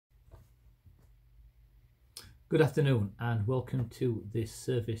Good afternoon and welcome to this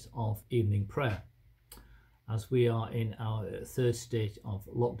service of evening prayer. As we are in our third stage of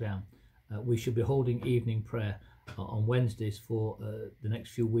lockdown, we should be holding evening prayer on Wednesdays for the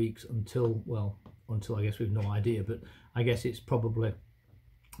next few weeks until I guess we've no idea, but I guess it's probably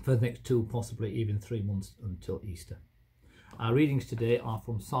for the next 2, possibly even 3 months until Easter. Our readings today are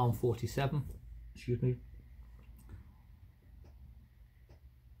from Psalm 47,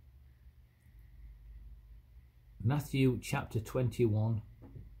 Matthew chapter 21,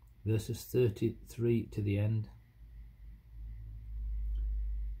 verses 33 to the end,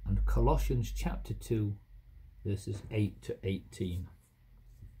 and Colossians chapter 2, verses 8 to 18.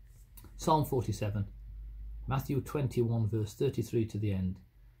 Psalm 47, Matthew 21, verse 33 to the end,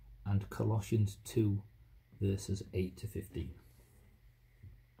 and Colossians 2, verses 8 to 15.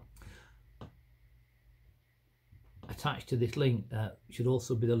 Attached to this link should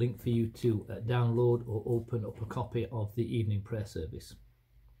also be the link for you to download or open up a copy of the evening prayer service.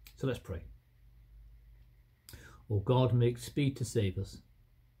 So let's pray. O God, make speed to save us.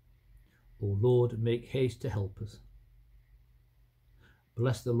 O Lord, make haste to help us.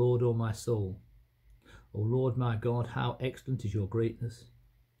 Bless the Lord, O my soul. O Lord my God, how excellent is your greatness.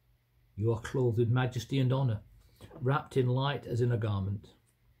 You are clothed with majesty and honour, wrapped in light as in a garment.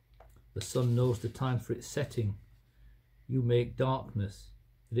 The sun knows the time for its setting. You make darkness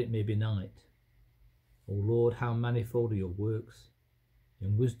that it may be night. O Lord, how manifold are your works.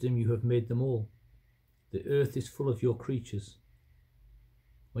 In wisdom you have made them all. The earth is full of your creatures.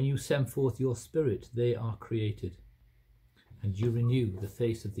 When you send forth your spirit, they are created, and you renew the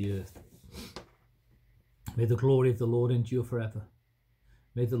face of the earth. May the glory of the Lord endure forever.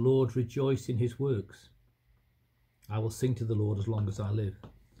 May the Lord rejoice in his works. I will sing to the Lord as long as I live.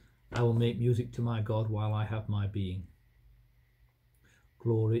 I will make music to my God while I have my being.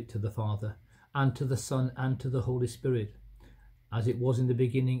 Glory to the Father, and to the Son, and to the Holy Spirit, as it was in the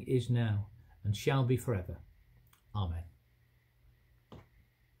beginning, is now, and shall be forever. Amen.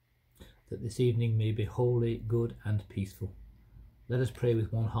 That this evening may be holy, good, and peaceful. Let us pray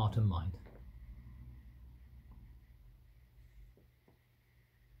with one heart and mind.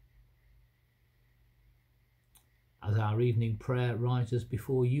 As our evening prayer rises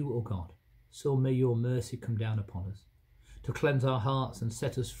before you, O God, so may your mercy come down upon us, to cleanse our hearts and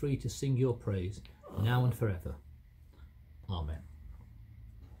set us free to sing your praise, now and forever. Amen.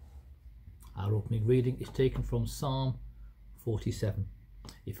 Our opening reading is taken from Psalm 47.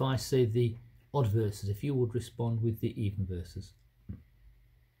 If I say the odd verses, if you would respond with the even verses.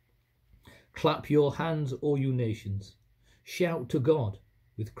 Clap your hands, all you nations. Shout to God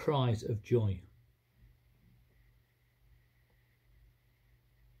with cries of joy.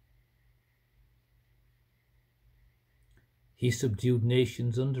 He subdued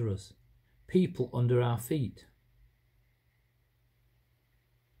nations under us, people under our feet.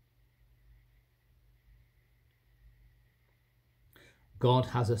 God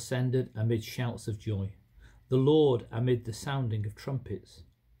has ascended amid shouts of joy, the Lord amid the sounding of trumpets.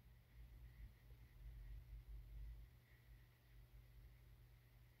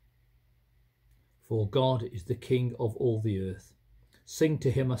 For God is the King of all the earth. Sing to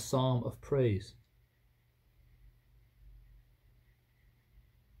him a psalm of praise.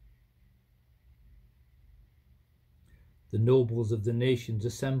 The nobles of the nations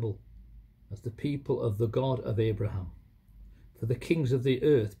assemble as the people of the God of Abraham. For the kings of the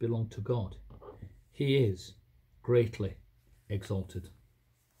earth belong to God. He is greatly exalted.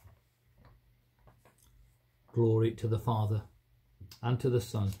 Glory to the Father, and to the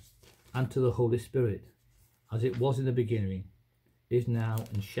Son, and to the Holy Spirit, as it was in the beginning, is now,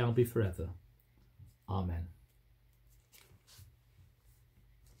 and shall be forever. Amen.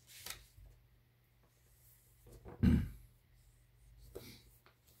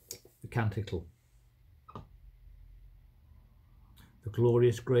 Canticle. The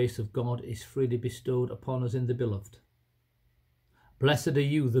glorious grace of God is freely bestowed upon us in the Beloved. Blessed are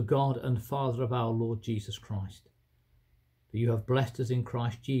you, the God and Father of our Lord Jesus Christ, for you have blessed us in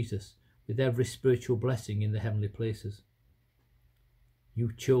Christ Jesus with every spiritual blessing in the heavenly places.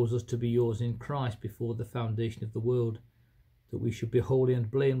 You chose us to be yours in Christ before the foundation of the world, that we should be holy and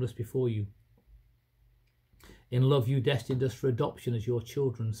blameless before you. In love you destined us for adoption as your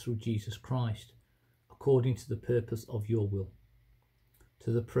children through Jesus Christ, according to the purpose of your will,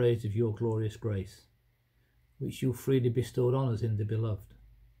 to the praise of your glorious grace, which you freely bestowed on us in the Beloved.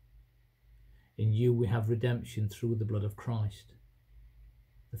 In you we have redemption through the blood of Christ,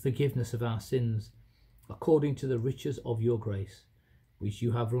 the forgiveness of our sins, according to the riches of your grace, which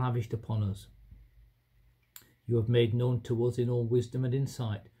you have lavished upon us. You have made known to us in all wisdom and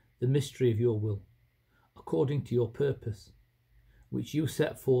insight the mystery of your will, according to your purpose, which you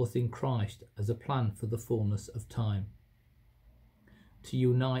set forth in Christ as a plan for the fullness of time, to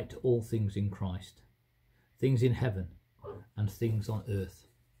unite all things in Christ, things in heaven and things on earth.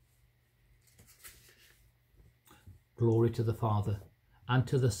 Glory to the Father, and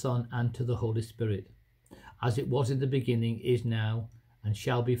to the Son, and to the Holy Spirit, as it was in the beginning, is now, and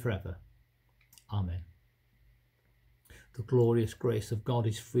shall be forever. Amen. The glorious grace of God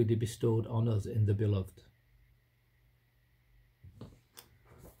is freely bestowed on us in the Beloved.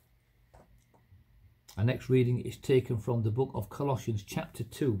 Our next reading is taken from the book of Colossians chapter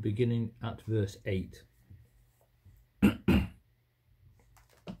 2, beginning at verse 8.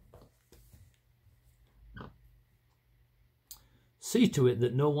 See to it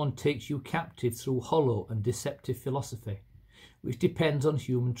that no one takes you captive through hollow and deceptive philosophy, which depends on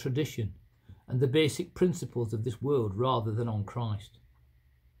human tradition and the basic principles of this world rather than on Christ.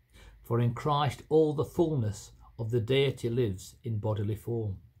 For in Christ all the fullness of the deity lives in bodily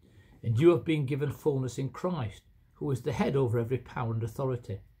form, and you have been given fullness in Christ, who is the head over every power and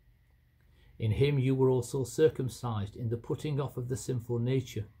authority. In him you were also circumcised in the putting off of the sinful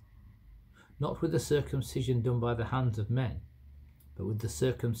nature, not with the circumcision done by the hands of men, but with the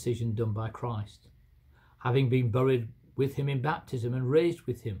circumcision done by Christ, having been buried with him in baptism and raised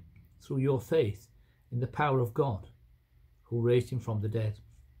with him through your faith in the power of God, who raised him from the dead.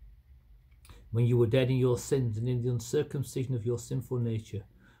 When you were dead in your sins and in the uncircumcision of your sinful nature,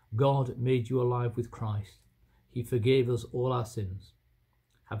 God made you alive with Christ. He forgave us all our sins,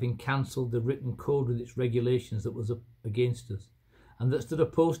 having cancelled the written code with its regulations that was against us and that stood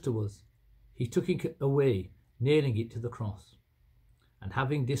opposed to us. He took it away, nailing it to the cross. And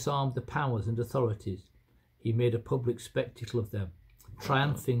having disarmed the powers and authorities, he made a public spectacle of them,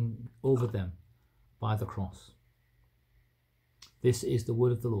 triumphing over them by the cross. This is the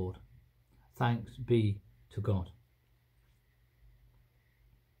word of the Lord. Thanks be to God.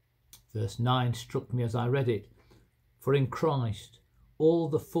 Verse 9 struck me as I read it. For in Christ all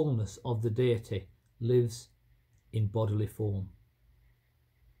the fullness of the deity lives in bodily form.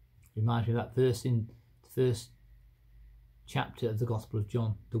 Reminds me of that verse in the first chapter of the Gospel of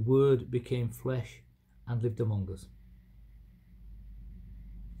John. The Word became flesh and lived among us.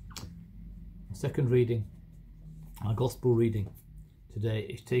 The second reading, our Gospel reading today,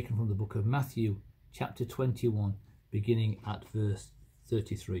 is taken from the book of Matthew, chapter 21, beginning at verse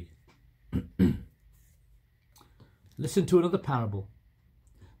 33. Listen to another parable.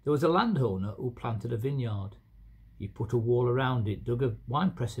 There was a landowner who planted a vineyard. He put a wall around it, dug a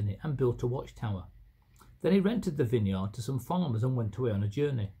winepress in it, and built a watchtower. Then he rented the vineyard to some farmers and went away on a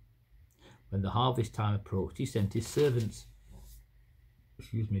journey. When the harvest time approached, he sent his servants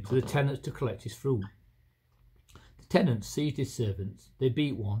to the tenants to collect his fruit. The tenants seized his servants. They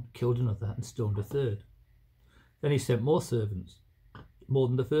beat one, killed another, and stoned a third. Then he sent more servants, more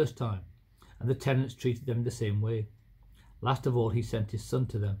than the first time, and the tenants treated them the same way. Last of all, he sent his son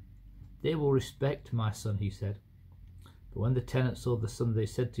to them. They will respect my son, he said. But when the tenants saw the son, they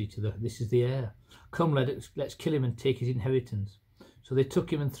said to each other, this is the heir. Come, let's kill him and take his inheritance. So they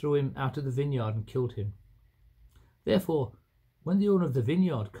took him and threw him out of the vineyard and killed him. Therefore, when the owner of the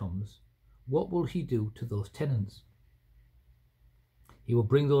vineyard comes, what will he do to those tenants? He will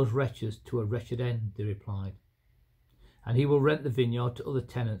bring those wretches to a wretched end, they replied. And he will rent the vineyard to other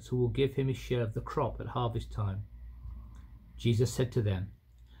tenants who will give him his share of the crop at harvest time. Jesus said to them,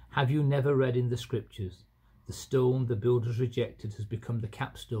 have you never read in the scriptures, the stone the builders rejected has become the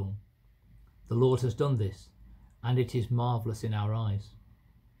capstone? The Lord has done this, and it is marvellous in our eyes.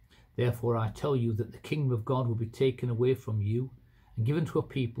 Therefore I tell you that the kingdom of God will be taken away from you and given to a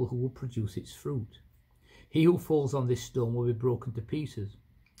people who will produce its fruit. He who falls on this stone will be broken to pieces,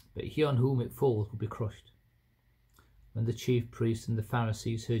 but he on whom it falls will be crushed. When the chief priests and the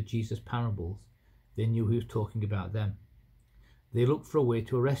Pharisees heard Jesus' parables, they knew he was talking about them. They looked for a way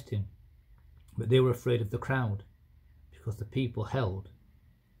to arrest him, but they were afraid of the crowd, because the people held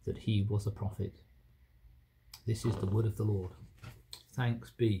that he was a prophet. This is the word of the Lord.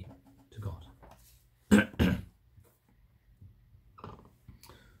 Thanks be to God.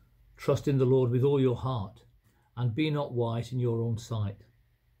 Trust in the Lord with all your heart, and be not wise in your own sight.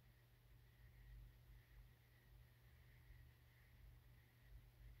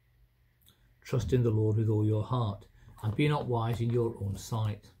 Trust in the Lord with all your heart, and be not wise in your own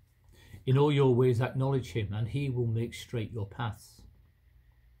sight. In all your ways acknowledge him, and he will make straight your paths.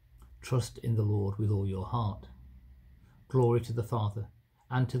 Trust in the Lord with all your heart. Glory to the Father,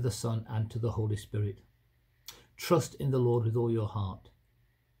 and to the Son, and to the Holy Spirit. Trust in the Lord with all your heart,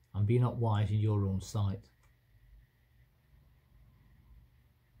 and be not wise in your own sight.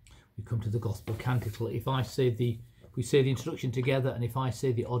 we come to the Gospel Canticle. If we say the introduction together, and if I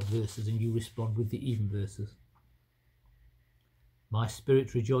say the odd verses and you respond with the even verses. My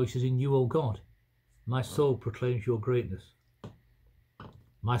spirit rejoices in you, O God. My soul proclaims your greatness.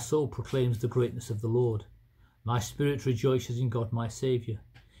 My soul proclaims the greatness of the Lord. My spirit rejoices in God my Saviour.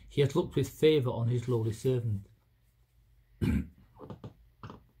 He hath looked with favour on his lowly servant.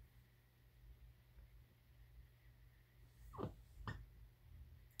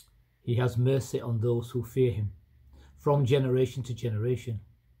 He has mercy on those who fear him, from generation to generation.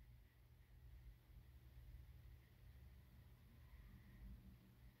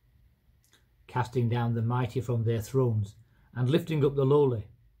 Casting down the mighty from their thrones, and lifting up the lowly.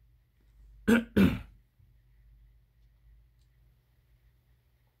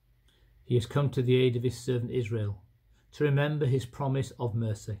 He has come to the aid of his servant Israel, to remember his promise of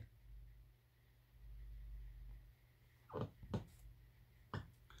mercy.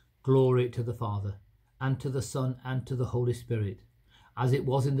 Glory to the Father, and to the Son, and to the Holy Spirit, as it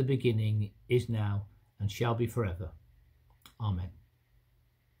was in the beginning, is now, and shall be forever. Amen.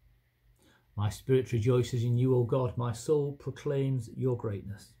 My spirit rejoices in you, O God. My soul proclaims your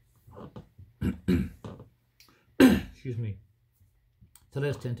greatness. Excuse me. So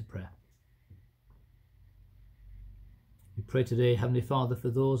let us turn to prayer. We pray today, Heavenly Father, for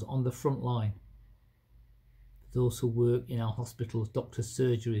those on the front line, for those who work in our hospitals, doctors,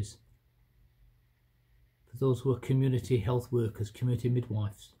 surgeries, for those who are community health workers, community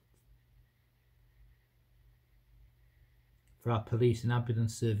midwives, for our police and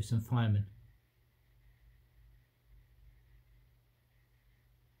ambulance service and firemen.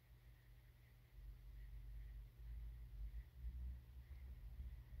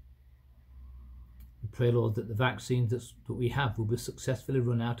 We pray, Lord, that the vaccines that we have will be successfully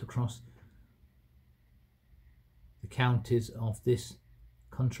run out across the counties of this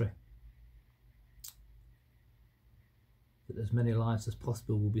country, that as many lives as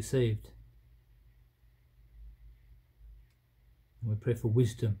possible will be saved. And we pray for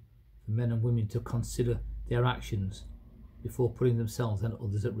wisdom for men and women to consider their actions before putting themselves and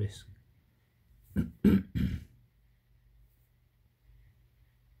others at risk.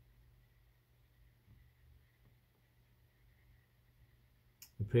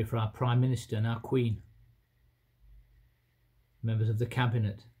 We pray for our Prime Minister and our Queen, members of the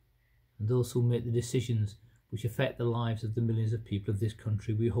Cabinet, and those who make the decisions which affect the lives of the millions of people of this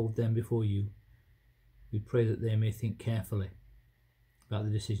country. We hold them before you. We pray that they may think carefully about the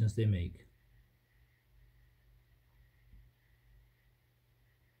decisions they make.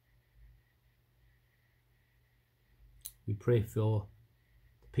 We pray for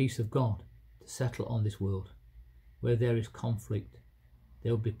the peace of God to settle on this world. Where there is conflict,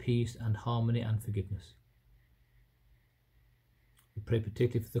 there will be peace and harmony and forgiveness. We pray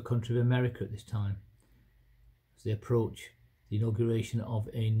particularly for the country of America at this time, as they approach the inauguration of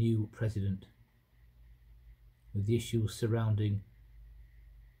a new president, with the issues surrounding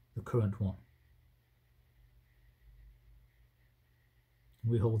the current one.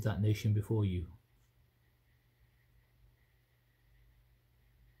 We hold that nation before you.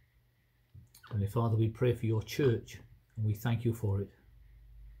 Heavenly Father, we pray for your church, and we thank you for it.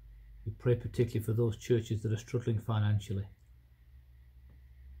 We pray particularly for those churches that are struggling financially,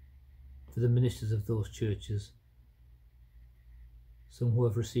 for the ministers of those churches, some who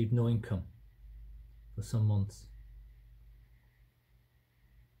have received no income for some months.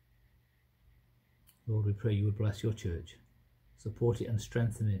 Lord, we pray you would bless your church, support it and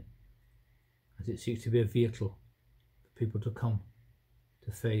strengthen it as it seeks to be a vehicle for people to come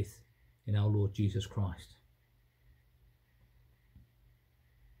to faith in our Lord Jesus Christ.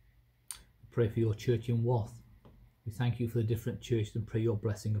 We pray for your church in Wath. We thank you for the different churches and pray your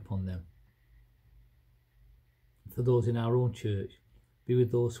blessing upon them. For those in our own church, be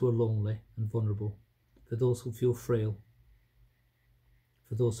with those who are lonely and vulnerable, for those who feel frail,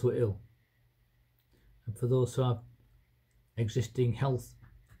 for those who are ill, and for those who have existing health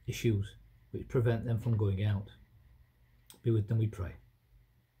issues which prevent them from going out. Be with them, we pray.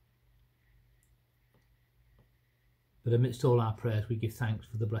 But amidst all our prayers, we give thanks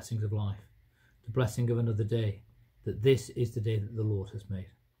for the blessings of life, the blessing of another day, that this is the day that the Lord has made.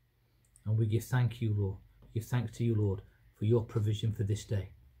 And we give thank you, Lord. We give thanks to you, Lord, for your provision for this day,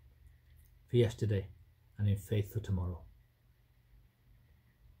 for yesterday, and in faith for tomorrow.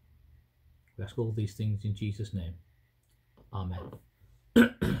 We ask all these things in Jesus' name. Amen.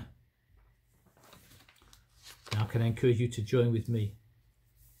 Now can I encourage you to join with me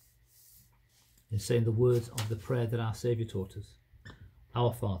in saying the words of the prayer that our Saviour taught us.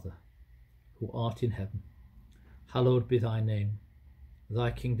 Our Father, who art in heaven, hallowed be thy name. Thy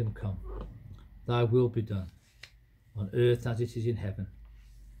kingdom come, thy will be done, on earth as it is in heaven.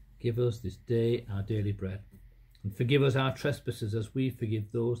 Give us this day our daily bread, and forgive us our trespasses as we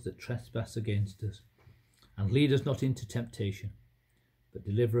forgive those that trespass against us. And lead us not into temptation, but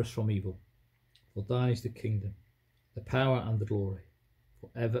deliver us from evil. For thine is the kingdom, the power and the glory, for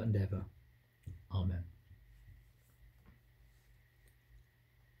ever and ever. Amen.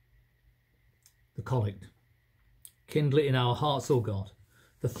 The Collect. Kindle in our hearts, O God,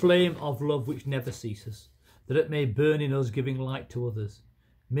 the flame of love which never ceases, that it may burn in us, giving light to others.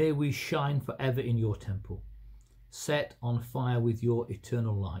 May we shine forever in your temple, set on fire with your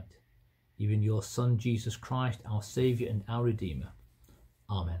eternal light, even your Son, Jesus Christ, our Saviour and our Redeemer.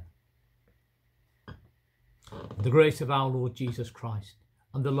 Amen. The grace of our Lord Jesus Christ,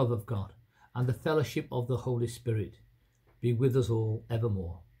 and the love of God, and the fellowship of the Holy Spirit be with us all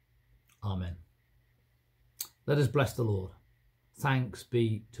evermore. Amen. Let us bless the Lord. Thanks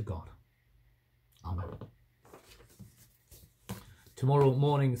be to God. Amen. Tomorrow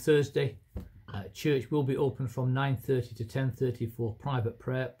morning, Thursday, church will be open from 9:30 to 10:30 for private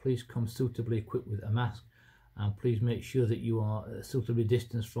prayer. Please come suitably equipped with a mask, and please make sure that you are suitably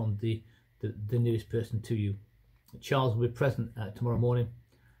distanced from the nearest person to you. Charles will be present tomorrow morning,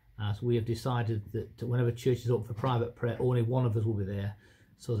 as we have decided that whenever church is open for private prayer, only one of us will be there,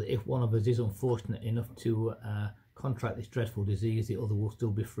 so that if one of us is unfortunate enough to contract this dreadful disease, the other will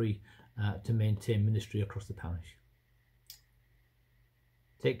still be free to maintain ministry across the parish.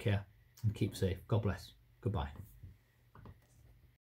 Take care and keep safe. God bless. Goodbye.